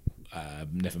now.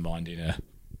 Never mind in a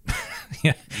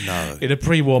in a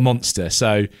pre-war monster.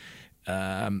 So.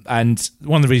 And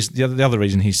one of the reasons, the other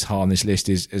reason he's high on this list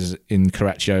is in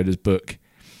Caracciola's book.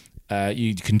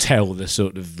 You can tell the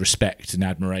sort of respect and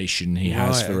admiration he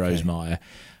has for Rosemeyer.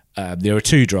 There are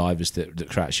two drivers that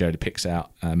Cracciola picks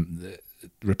out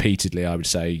repeatedly, I would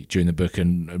say, during the book,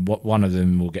 and one of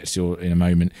them we'll get to in a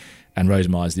moment, and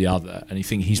Rosemeyer's the other. And you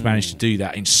think he's managed to do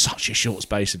that in such a short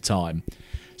space of time.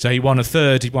 So he won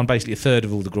basically a third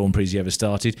of all the Grand Prix he ever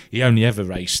started. He only ever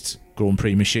raced Grand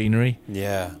Prix machinery.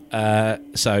 Yeah.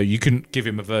 So you couldn't give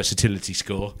him a versatility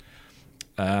score.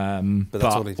 But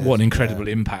that's all he did. What an incredible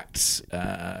impact.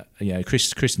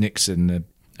 Chris Nixon,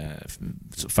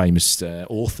 sort of famous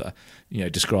author,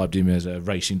 described him as a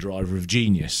racing driver of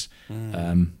genius.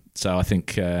 So I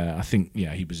think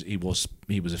he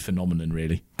was a phenomenon,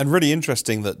 really. And really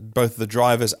interesting that both the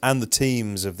drivers and the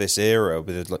teams of this era,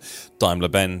 with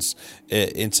Daimler-Benz,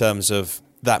 in terms of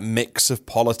that mix of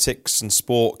politics and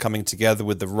sport coming together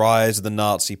with the rise of the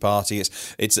Nazi Party,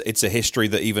 it's a history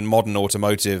that even modern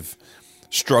automotive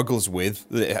struggles with,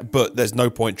 but there's no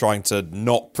point trying to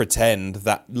not pretend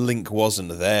that link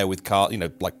wasn't there with car,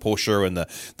 like Porsche and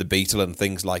the Beetle and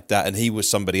things like that. And he was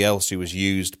somebody else who was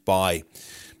used by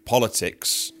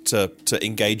politics to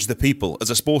engage the people as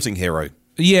a sporting hero.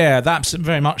 Yeah, that's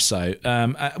very much so.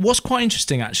 What's quite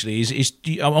interesting, actually, is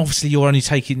obviously you're only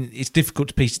taking. It's difficult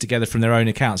to piece it together from their own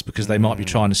accounts because they might be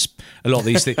trying to. A lot of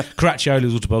these things.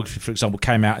 Caracciola's autobiography, for example,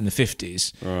 came out in the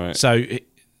 50s. Right. So,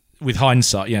 with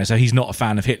hindsight, so he's not a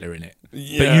fan of Hitler in it.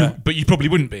 Yeah. But you probably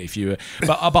wouldn't be if you were.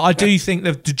 But I do think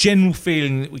the general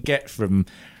feeling that we get from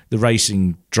the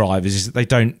racing drivers is that they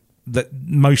don't. That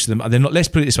most of them, they're not. Let's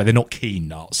put it this way: they're not keen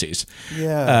Nazis.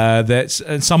 Yeah.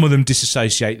 And some of them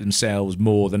disassociate themselves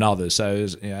more than others. So,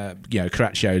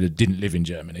 Caracciola didn't live in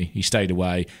Germany. He stayed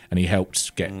away, and he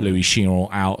helped get Louis Chiron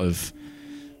out of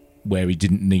where he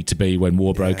didn't need to be when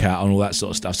war broke out and all that sort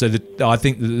of stuff. So I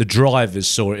think that the drivers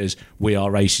saw it as, we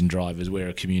are racing drivers, we're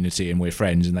a community and we're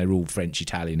friends, and they were all French,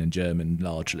 Italian and German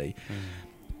largely.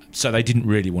 So they didn't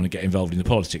really want to get involved in the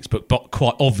politics, but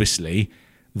quite obviously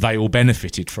they all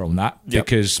benefited from that,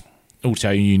 because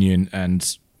Auto Union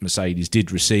and Mercedes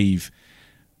did receive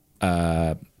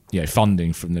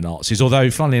funding from the Nazis.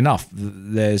 Although, funnily enough,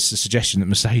 there's a suggestion that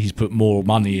Mercedes put more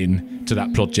money into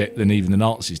that project than even the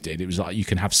Nazis did. It was like, you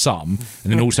can have some,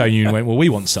 and then Auto Union went, well, we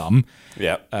want some.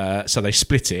 So they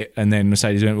split it, and then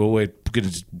Mercedes went, well, we're going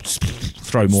to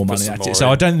throw more money at it. So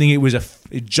I don't think it was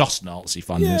just Nazi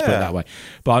funding, let's put it that way.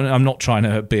 But I'm not trying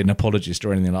to be an apologist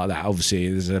or anything like that.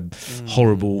 Obviously, there's a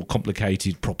horrible,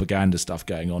 complicated propaganda stuff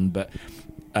going on, but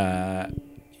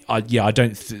I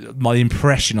don't. My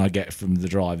impression I get from the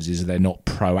drivers is they're not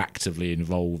proactively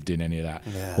involved in any of that,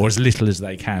 or as little as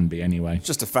they can be anyway.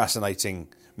 Just a fascinating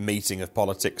meeting of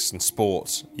politics and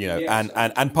sport,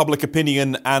 and public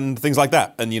opinion and things like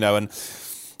that, and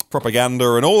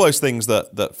propaganda and all those things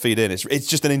that feed in. It's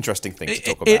just an interesting thing to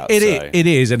talk about. It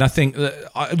is, and I think that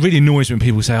it really annoys when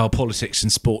people say, politics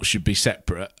and sports should be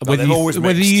separate. Whether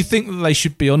you think that they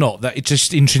should be or not, that it's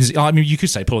just intrinsic. I mean, you could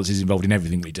say politics is involved in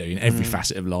everything we do, in every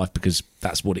facet of life, because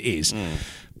that's what it is.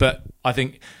 But I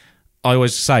think, I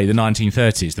always say, the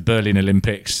 1930s, the Berlin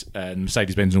Olympics and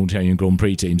Mercedes-Benz and Auto Union Grand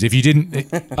Prix teams, if you didn't,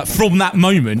 from that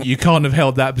moment, you can't have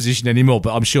held that position anymore.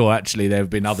 But I'm sure, actually, there have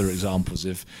been other examples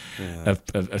of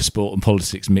sport and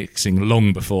politics mixing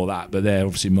long before that. But they're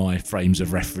obviously my frames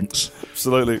of reference.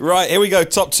 Absolutely. Right, here we go.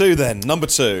 Top 2 then. Number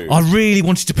 2. I really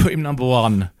wanted to put him number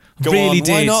 1. Go really on.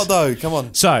 did. Why not, though? Come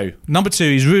on. So, number 2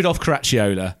 is Rudolf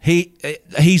Caracciola.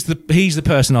 He's the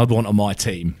person I'd want on my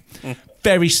team.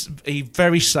 Very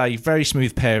safe, very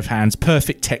smooth pair of hands,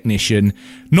 perfect technician,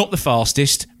 not the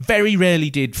fastest, very rarely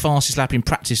did fastest lap in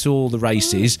practice all the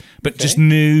races, but just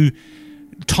knew,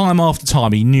 time after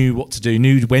time, he knew what to do,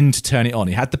 knew when to turn it on.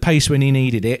 He had the pace when he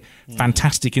needed it,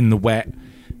 fantastic in the wet,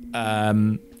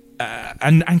 and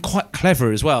quite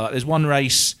clever as well. There's one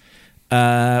race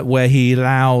where he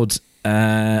allowed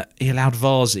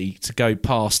Varzi to go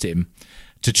past him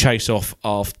to chase off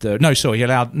after... No, sorry, he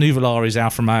allowed Nuvolari's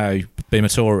Alfa Romeo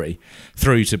Bimatori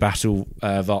through to battle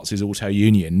Varzi's Auto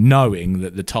Union, knowing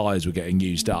that the tyres were getting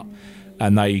used up.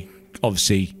 And they,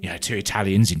 obviously, two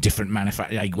Italians in different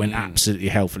manufacturers, they went absolutely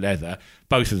hell for leather.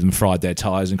 Both of them fried their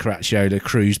tyres, and Caracciola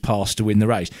cruised past to win the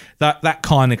race. That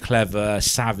kind of clever,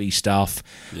 savvy stuff.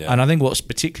 Yeah. And I think what's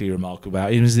particularly remarkable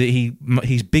about him is that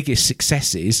his biggest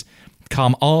successes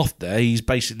come after he's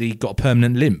basically got a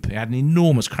permanent limp. He had an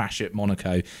enormous crash at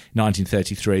Monaco in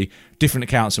 1933. Different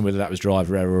accounts on whether that was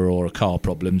driver error or a car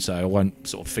problem, so I won't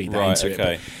sort of feed that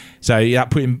into it. So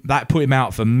that put him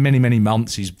out for many, many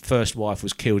months. His first wife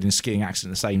was killed in a skiing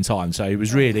accident at the same time, so he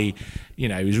was really,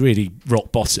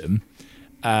 rock bottom.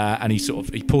 And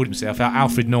he pulled himself out.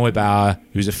 Alfred Neubauer,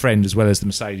 who's a friend as well as the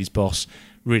Mercedes boss,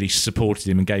 really supported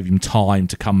him and gave him time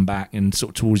to come back. And sort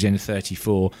of towards the end of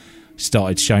 34,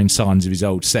 started showing signs of his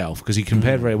old self, because he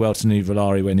compared very well to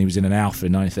Nuvolari when he was in an Alfa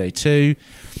in 1932.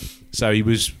 So he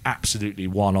was absolutely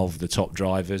one of the top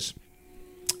drivers.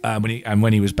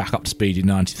 When he was back up to speed in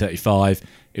 1935,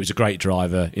 it was a great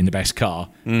driver in the best car,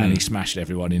 and he smashed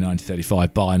everyone in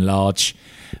 1935 by and large.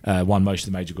 Won most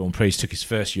of the major Grand Prix, took his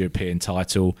first European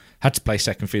title, had to play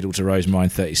second fiddle to Rosenmeier in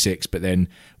 36, but then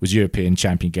was European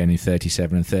champion again in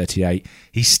 37 and 38.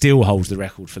 He still holds the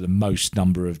record for the most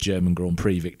number of German Grand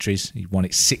Prix victories. He won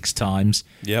it 6 times.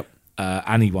 Yep.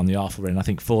 And he won the Alfa Ring, I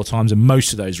think, 4 times, and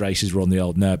most of those races were on the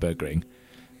old Nürburgring.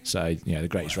 So, the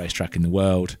greatest racetrack in the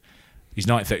world. His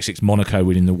 1936 Monaco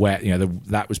win in the wet,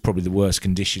 that was probably the worst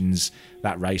conditions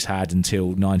that race had until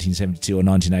 1972 or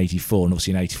 1984, and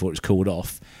obviously in 84 it was called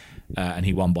off, and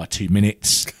he won by 2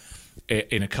 minutes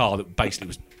in a car that basically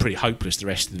was pretty hopeless the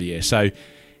rest of the year. So,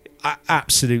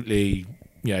 absolutely,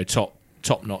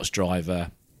 top-notch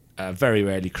driver, very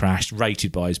rarely crashed,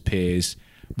 rated by his peers.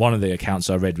 One of the accounts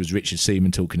I read was Richard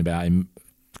Seaman talking about him,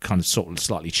 kind of sort of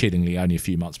slightly chillingly, only a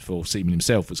few months before Seaman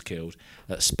himself was killed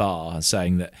at Spa,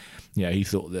 saying that he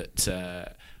thought that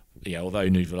although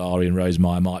Nuvolari and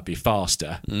Rosenmeier might be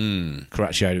faster,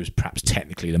 Caracciola was perhaps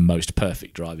technically the most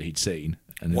perfect driver he'd seen,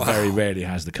 and very rarely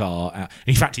has the car out.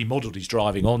 In fact, he modelled his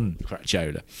driving on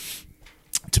Caracciola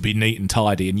to be neat and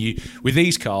tidy. And with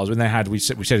these cars, when they had, we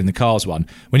said in the cars one,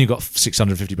 when you've got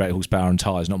 650 brake horsepower and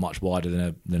tyres not much wider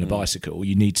than a bicycle,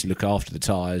 you need to look after the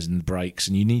tyres and the brakes,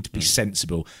 and you need to be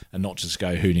sensible and not just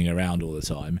go hooning around all the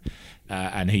time.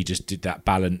 And he just did that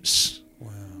balance.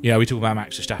 Wow. We talk about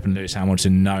Max Verstappen and Lewis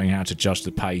Hamilton knowing how to judge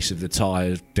the pace of the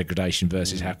tyre degradation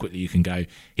versus how quickly you can go.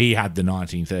 He had the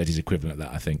 1930s equivalent of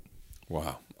that, I think.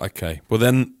 Wow. Okay. Well,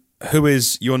 then who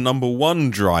is your number one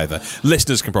driver?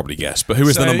 Listeners can probably guess, but who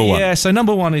is the number one? Yeah, so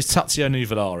number one is Tazio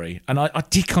Nuvolari. And I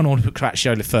did kind of want to put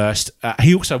Cracciolo first.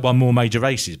 He also won more major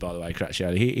races, by the way,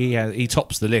 Cracciolo. He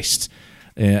tops the list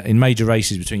in major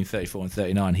races between 34 and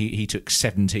 39. He took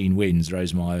 17 wins,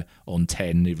 Rosemeyer on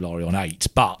 10, Nuvolari on 8.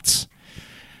 But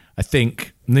I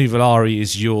think Nuvolari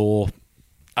is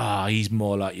he's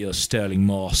more like your Sterling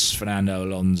Moss, Fernando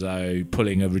Alonso,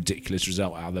 pulling a ridiculous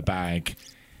result out of the bag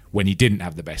when he didn't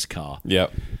have the best car.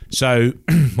 Yep. So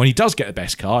when he does get the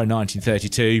best car in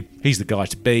 1932, he's the guy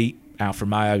to beat. Alfa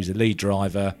Romeo, he's the lead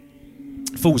driver.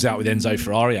 Falls out with Enzo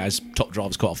Ferrari, as top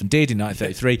drivers quite often did in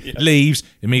 1933. Leaves,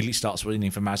 immediately starts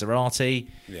winning for Maserati.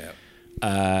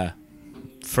 Yeah.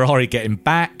 Ferrari get him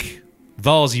back.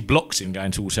 Varzi blocks him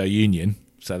going to Auto Union.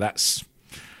 So that's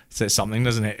says something,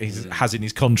 doesn't it? He has in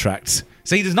his contract.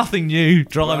 See, there's nothing new.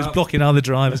 Drivers blocking other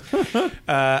drivers,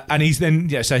 and he's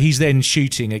then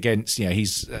shooting against.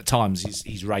 He's at times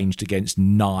he's ranged against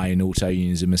 9 Auto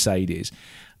Unions and Mercedes,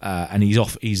 and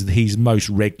he's most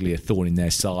regularly a thorn in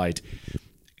their side.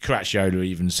 Cracciolo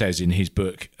even says in his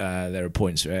book there are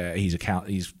points where he's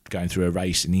going through a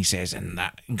race and he says, and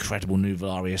that incredible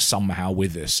Nuvolari is somehow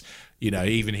with us.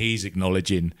 Even he's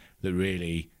acknowledging that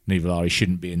really Nuvolari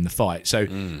shouldn't be in the fight. So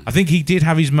I think he did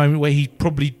have his moment where he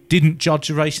probably didn't judge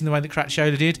a race in the way that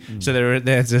Cracciolo did. So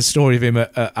there's a story of him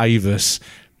at Avis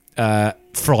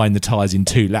frying the tyres in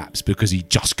 2 laps because he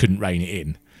just couldn't rein it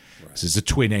in. Right. So it's a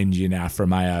twin-engine Alfa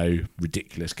Romeo,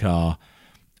 ridiculous car.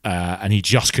 And he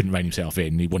just couldn't rein himself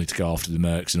in. He wanted to go after the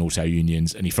Mercs and Auto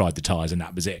Unions, and he fried the tyres, and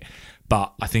that was it.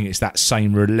 But I think it's that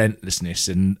same relentlessness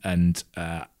and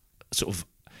sort of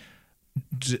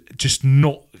just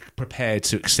not prepared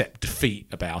to accept defeat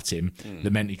about him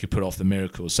that meant he could put off the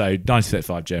miracles. So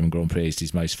 1935 German Grand Prix is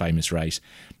his most famous race.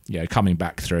 Coming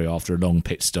back through after a long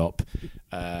pit stop,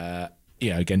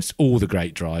 against all the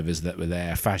great drivers that were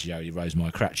there. Fagioli,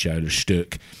 Rosemeyer, Cracciolo,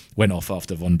 Stuck went off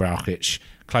after Von Brauchitsch,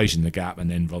 closing the gap,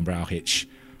 and then Von Brauchitsch,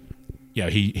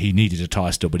 he needed a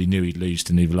tyre stop, but he knew he'd lose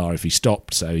to Nuvolari if he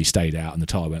stopped, so he stayed out, and the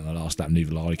tyre went on the last lap.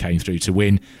 Nuvolari came through to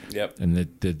win. Yep. And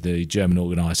the German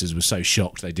organisers were so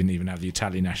shocked they didn't even have the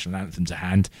Italian national anthem to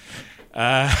hand.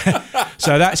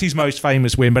 So that's his most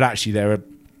famous win. But actually, there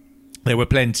were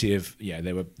plenty of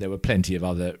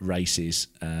other races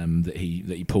that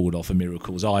he pulled off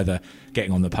miracles, either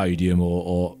getting on the podium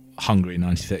or Hungary in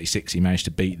 1936. He managed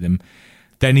to beat them.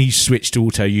 Then he switched to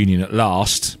Auto Union at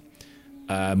last.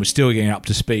 Was still getting up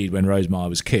to speed when Rosemeyer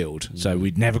was killed. So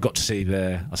we'd never got to see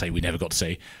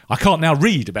I can't now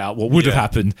read about what would have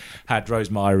happened had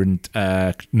Rosemeyer and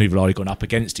Nuvolari gone up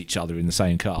against each other in the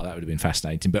same car. That would have been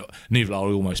fascinating. But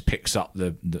Nuvolari almost picks up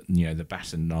the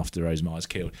baton after Rosemeyer's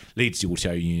killed, leads the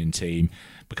Auto Union team,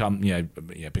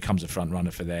 becomes a front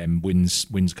runner for them, wins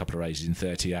a couple of races in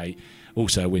 38,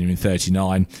 also a winner in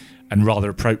 39. And rather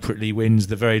appropriately wins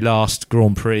the very last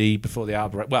Grand Prix before the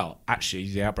outbreak. Well,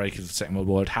 actually, the outbreak of the Second World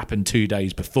War had happened 2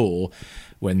 days before,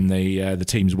 when the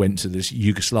teams went to this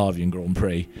Yugoslavian Grand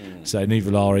Prix. So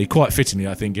Nuvolari, quite fittingly,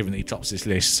 I think, given that he tops this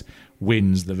list,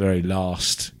 wins the very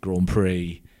last Grand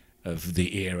Prix of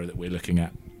the era that we're looking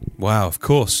at. Wow, of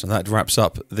course. And that wraps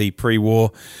up the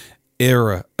pre-war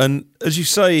era. And as you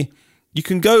say, you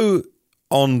can go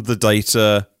on the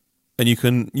data and you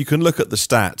can look at the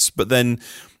stats, but then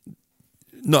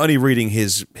not only reading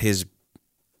his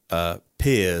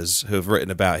peers who have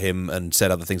written about him and said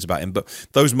other things about him, but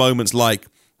those moments like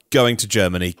going to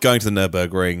Germany, going to the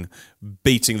Nürburgring,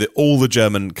 beating all the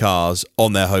German cars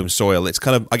on their home soil. It's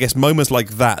kind of, I guess, moments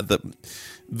like that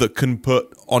can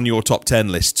put on your top 10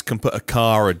 lists, can put a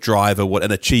car, a driver,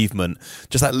 an achievement,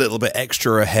 just that little bit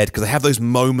extra ahead, because they have those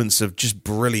moments of just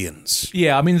brilliance.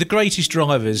 Yeah, I mean, the greatest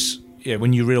drivers,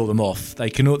 when you reel them off,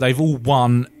 they've all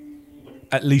won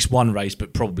at least one race,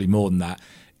 but probably more than that,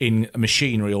 in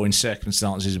machinery or in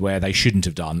circumstances where they shouldn't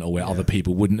have done or where other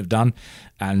people wouldn't have done.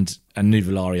 And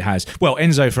Nuvolari has. Well,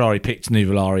 Enzo Ferrari picked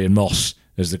Nuvolari and Moss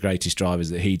as the greatest drivers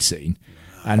that he'd seen.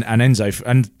 And Enzo,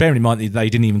 and bearing in mind that they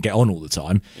didn't even get on all the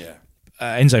time,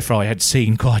 Enzo Ferrari had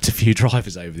seen quite a few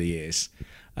drivers over the years.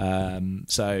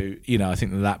 So, I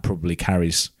think that probably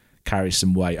carries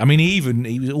some weight. I mean,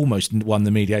 he almost won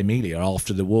the Mille Miglia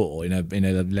after the war in a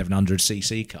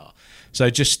 1100cc car. So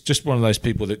just one of those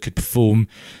people that could perform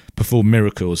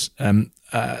miracles.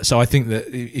 So I think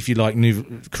that if you like,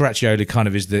 Cracciolo kind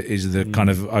of is the kind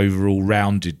of overall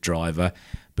rounded driver,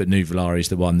 but Nuvolari is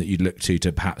the one that you'd look to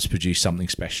perhaps produce something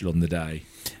special on the day.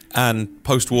 And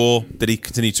post-war, did he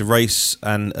continue to race?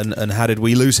 And how did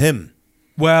we lose him?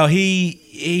 Well,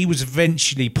 he was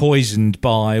eventually poisoned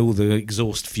by all the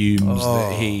exhaust fumes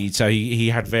that he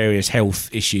had various health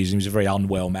issues. He was a very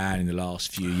unwell man in the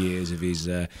last few years of his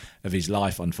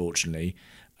life, unfortunately.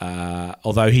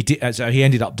 Although he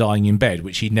ended up dying in bed,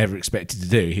 which he never expected to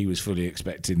do. He was fully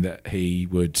expecting that he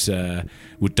would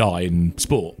die in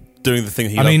sport. Doing the thing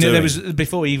he loved doing. There was,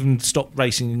 before he even stopped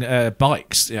racing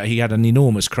bikes, he had an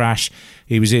enormous crash.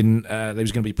 He was they was going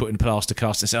to be put in plaster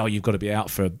cast and said, you've got to be out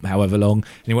for however long.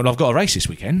 And he went, I've got a race this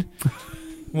weekend.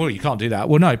 Well, you can't do that.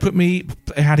 Well, no,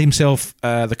 had himself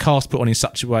the cast put on in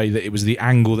such a way that it was the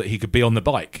angle that he could be on the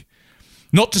bike.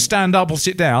 Not to stand up or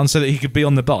sit down so that he could be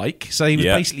on the bike. So he was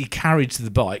basically carried to the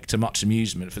bike to much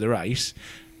amusement for the race.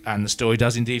 And the story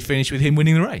does indeed finish with him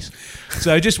winning the race.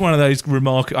 So just one of those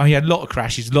remarkable. He had a lot of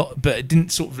crashes, but it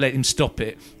didn't sort of let him stop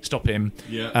him.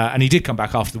 Yeah. And he did come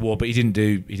back after the war, but he didn't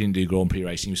do Grand Prix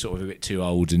racing. He was sort of a bit too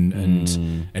old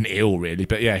and ill, really.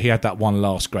 But yeah, he had that one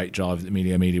last great drive at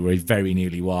Emilia Emilia where he very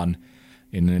nearly won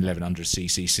in an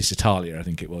 1100cc Cisitalia, I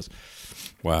think it was.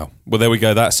 Wow. Well, there we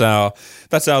go. That's your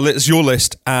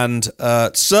list, and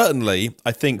certainly,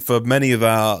 I think for many of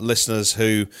our listeners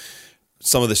who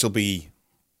some of this will be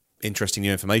interesting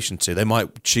new information to, they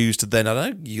might choose to then, I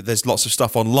don't know, there's lots of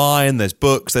stuff online, there's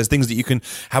books, there's things that you can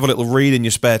have a little read in your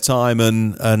spare time,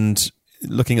 and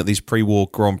looking at these pre-war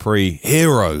Grand Prix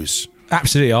heroes.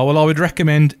 Absolutely. Well, I would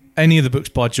recommend any of the books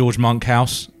by George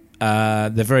Monkhouse.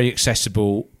 They're very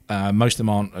accessible. Most of them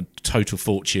aren't a total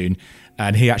fortune.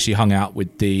 And he actually hung out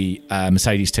with the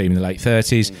Mercedes team in the late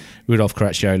 30s. Rudolf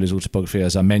Caracciolla's autobiography,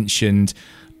 as I mentioned.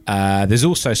 There's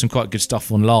also some quite good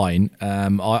stuff online.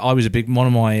 I was one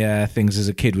of my things as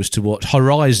a kid was to watch.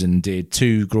 Horizon did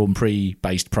 2 Grand Prix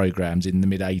based programs in the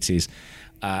mid 80s,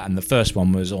 and the first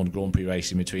one was on Grand Prix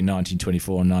racing between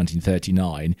 1924 and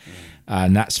 1939,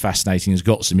 and that's fascinating. It's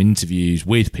got some interviews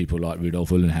with people like Rudolf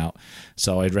Uhlenhaut,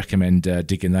 so I'd recommend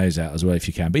digging those out as well if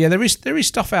you can. But yeah, there is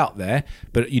stuff out there,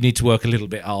 but you need to work a little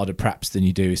bit harder perhaps than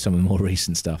you do with some of the more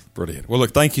recent stuff. Brilliant. Well,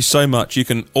 look, thank you so much. You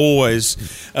can always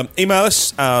email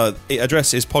us. Our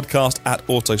address is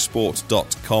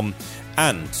podcast@autosport.com.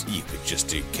 And you could just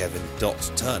do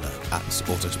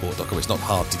kevin.turner@autosport.com. It's not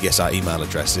hard to guess our email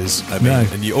addresses.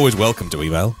 And you're always welcome to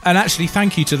email. And actually,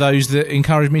 thank you to those that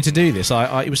encouraged me to do this.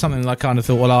 It was something that I kind of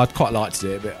thought, well, I'd quite like to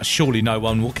do it, but surely no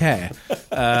one will care.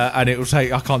 And it will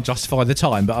take, I can't justify the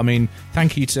time. But I mean,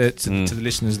 thank you to the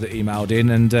listeners that emailed in.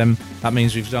 And that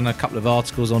means we've done a couple of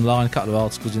articles online, a couple of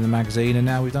articles in the magazine, and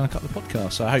now we've done a couple of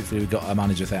podcasts. So hopefully we've got a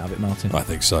manager out of it, Martin. I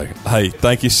think so. Hey,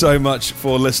 thank you so much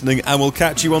for listening, and we'll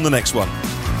catch you on the next one.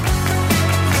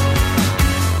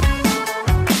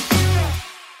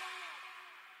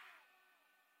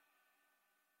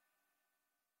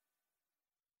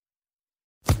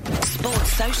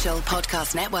 Sports Social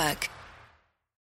Podcast Network.